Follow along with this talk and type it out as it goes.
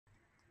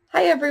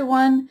Hi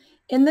everyone!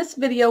 In this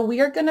video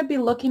we are going to be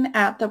looking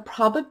at the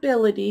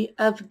probability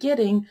of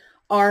getting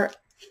our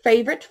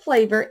favorite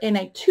flavor in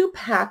a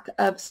 2-pack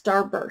of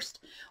Starburst.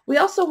 We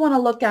also want to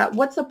look at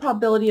what's the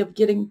probability of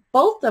getting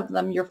both of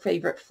them your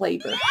favorite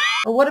flavor,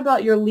 or what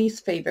about your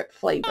least favorite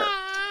flavor.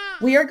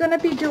 We are going to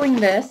be doing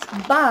this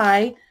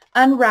by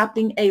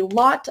unwrapping a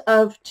lot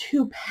of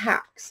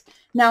 2-packs.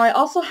 Now I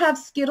also have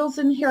Skittles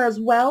in here as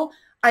well.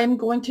 I am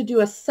going to do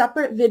a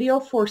separate video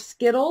for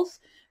Skittles.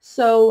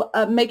 So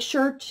make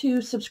sure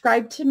to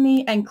subscribe to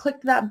me and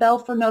click that bell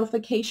for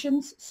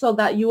notifications so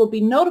that you will be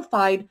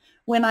notified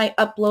when I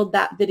upload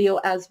that video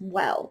as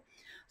well.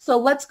 So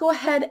let's go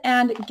ahead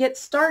and get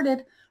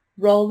started.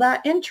 Roll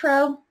that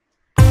intro.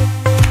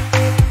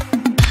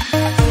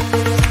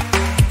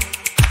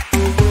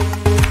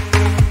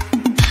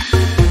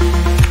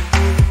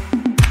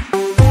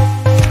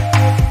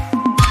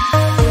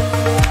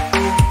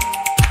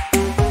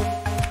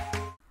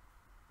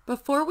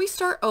 Before we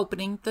start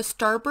opening the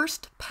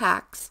Starburst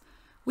packs,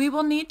 we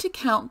will need to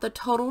count the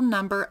total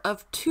number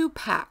of 2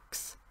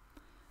 packs.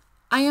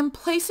 I am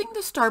placing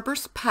the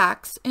Starburst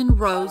packs in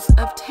rows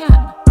of 10.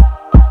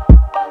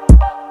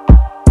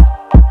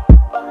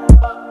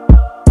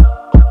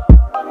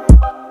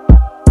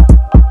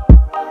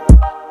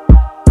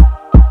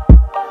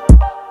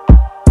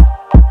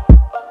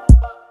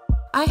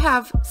 I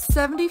have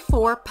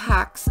 74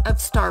 packs of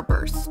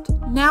Starburst.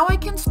 Now I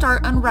can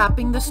start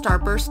unwrapping the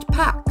Starburst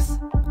packs.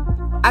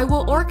 I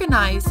will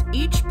organize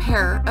each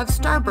pair of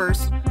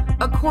Starburst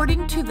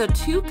according to the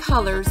 2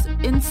 colors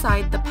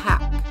inside the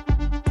pack.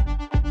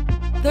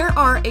 There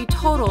are a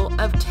total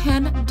of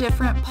 10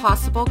 different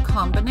possible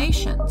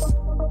combinations.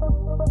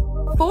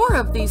 4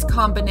 of these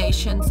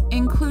combinations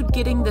include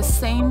getting the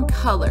same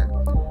color.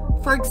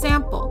 For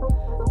example,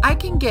 I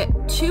can get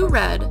 2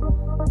 red,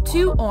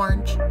 2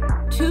 orange,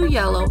 2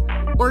 yellow,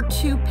 or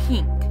 2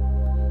 pink.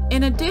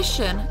 In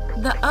addition,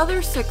 the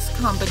other 6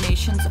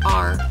 combinations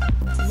are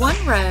 1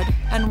 red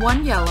and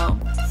 1 yellow,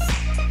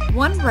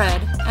 1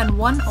 red and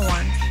 1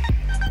 orange,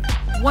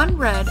 1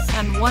 red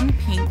and 1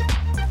 pink,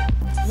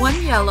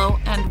 1 yellow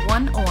and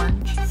 1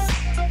 orange,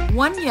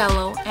 1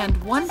 yellow and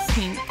 1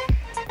 pink,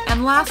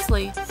 and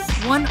lastly,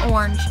 1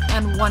 orange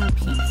and 1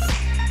 pink.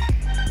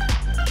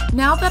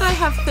 Now that I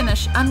have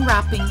finished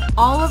unwrapping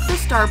all of the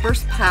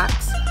Starburst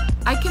packs,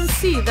 I can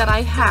see that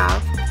I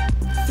have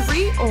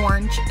 3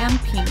 orange and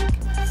pink,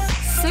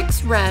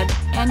 6 red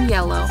and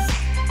yellow,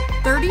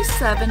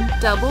 37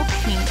 double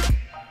pink,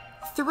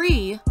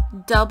 3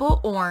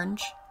 double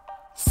orange,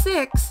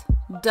 6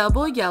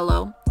 double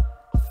yellow,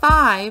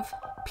 5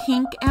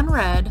 pink and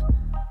red,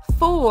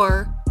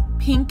 4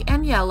 pink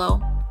and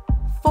yellow,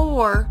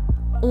 4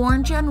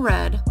 orange and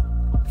red,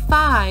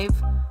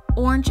 5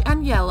 orange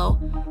and yellow,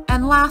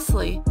 and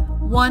lastly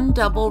 1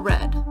 double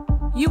red.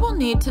 You will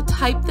need to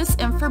type this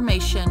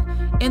information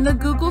in the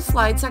Google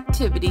Slides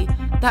activity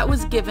that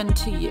was given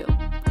to you.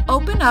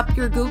 Open up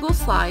your Google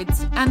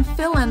Slides and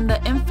fill in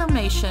the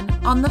information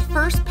on the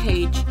first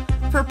page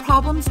for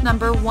problems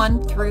number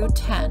 1 through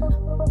 10.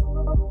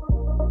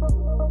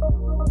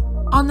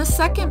 On the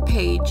second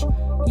page,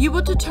 you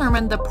will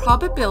determine the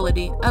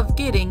probability of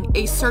getting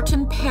a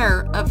certain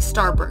pair of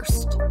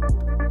Starburst.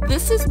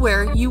 This is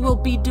where you will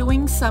be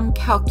doing some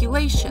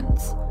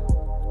calculations.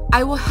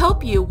 I will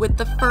help you with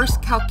the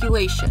first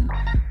calculation,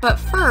 but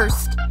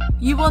first,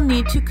 you will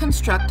need to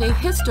construct a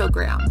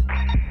histogram.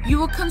 You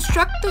will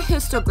construct the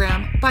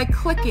histogram by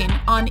clicking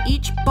on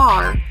each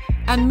bar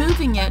and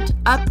moving it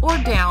up or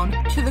down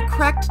to the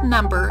correct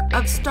number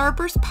of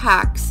Starburst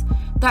packs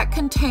that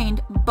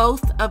contained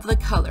both of the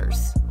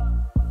colors.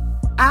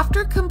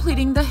 After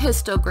completing the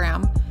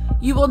histogram,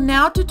 you will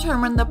now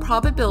determine the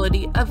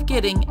probability of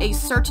getting a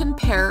certain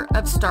pair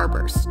of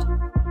Starburst.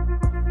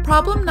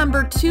 Problem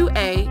number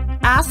 2A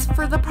asks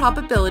for the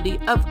probability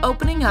of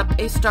opening up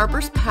a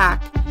Starburst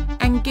pack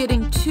and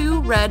getting 2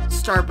 red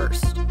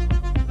Starburst.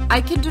 I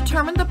can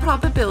determine the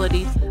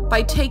probability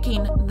by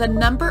taking the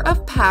number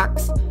of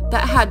packs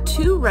that had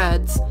 2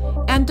 reds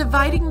and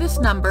dividing this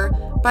number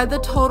by the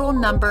total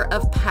number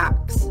of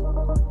packs.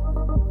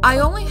 I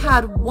only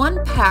had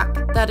 1 pack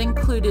that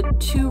included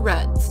 2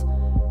 reds.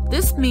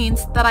 This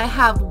means that I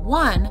have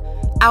 1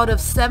 out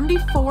of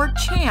 74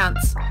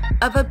 chance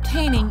of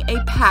obtaining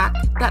a pack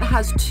that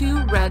has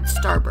 2 red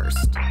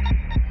Starburst.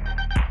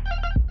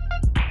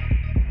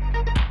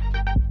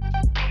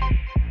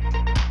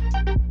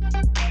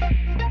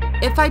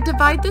 If I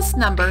divide this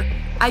number,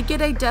 I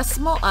get a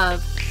decimal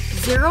of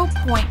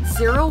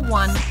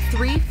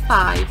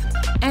 0.0135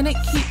 and it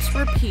keeps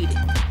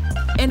repeating.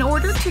 In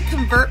order to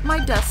convert my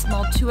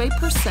decimal to a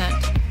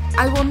percent,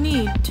 I will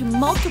need to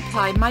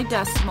multiply my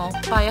decimal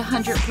by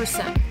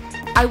 100%.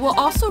 I will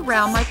also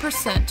round my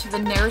percent to the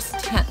nearest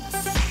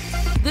tenths.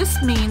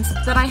 This means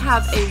that I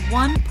have a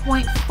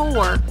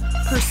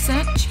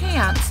 1.4%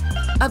 chance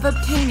of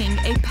obtaining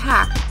a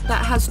pack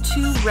that has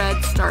 2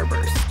 red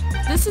Starburst.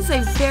 This is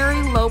a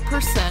very low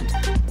percent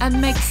and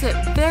makes it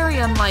very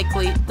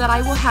unlikely that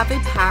I will have a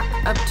pack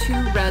of 2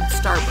 red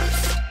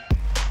Starbursts.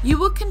 You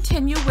will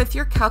continue with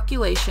your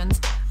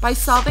calculations by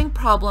solving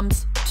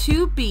problems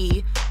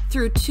 2B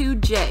through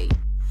 2J.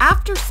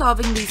 After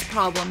solving these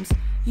problems,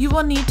 you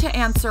will need to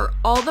answer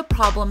all the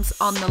problems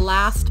on the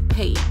last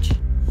page.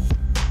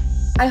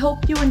 I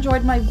hope you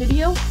enjoyed my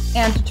video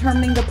and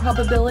determining the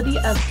probability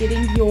of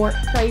getting your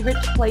favorite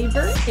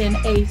flavor in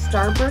a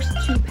Starburst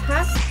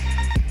 2-pack.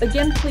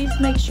 Again, please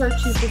make sure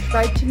to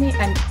subscribe to me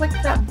and click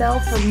that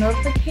bell for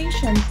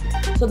notifications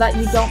so that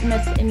you don't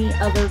miss any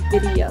other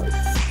videos.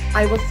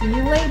 I will see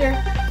you later.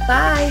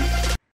 Bye!